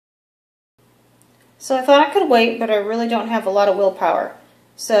So I thought I could wait, but I really don't have a lot of willpower.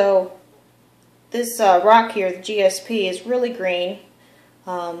 So this rock here, the GSP, is really green.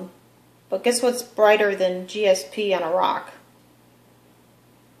 But guess what's brighter than GSP on a rock?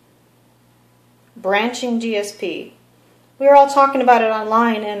 Branching GSP. We were all talking about it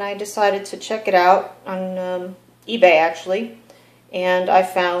online, and I decided to check it out on eBay, actually. And I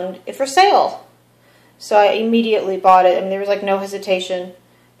found it for sale. So I immediately bought it, and there was like no hesitation.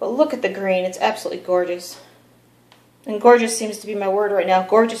 But look at the green. It's absolutely gorgeous. And gorgeous seems to be my word right now.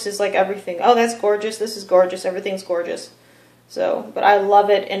 Gorgeous is like everything. Oh, that's gorgeous. This is gorgeous. Everything's gorgeous. So, but I love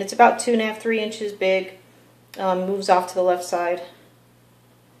it. And it's about 2.5, 3 inches big. Moves off to the left side.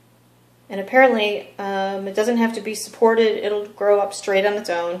 And apparently, it doesn't have to be supported. It'll grow up straight on its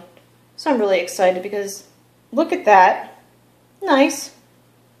own. So I'm really excited because look at that. Nice.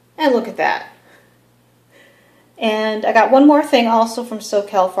 And look at that. And I got one more thing also from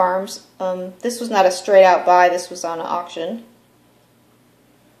SoCal Farms. This was not a straight out buy. This was on an auction.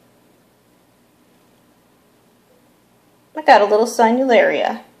 I got a little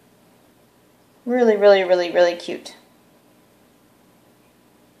Sinularia. Really, really, really, really cute.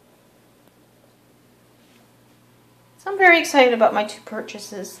 So I'm very excited about my 2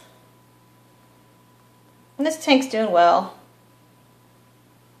 purchases. And this tank's doing well.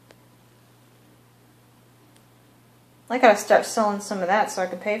 I gotta start selling some of that so I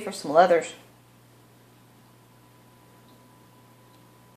can pay for some leathers.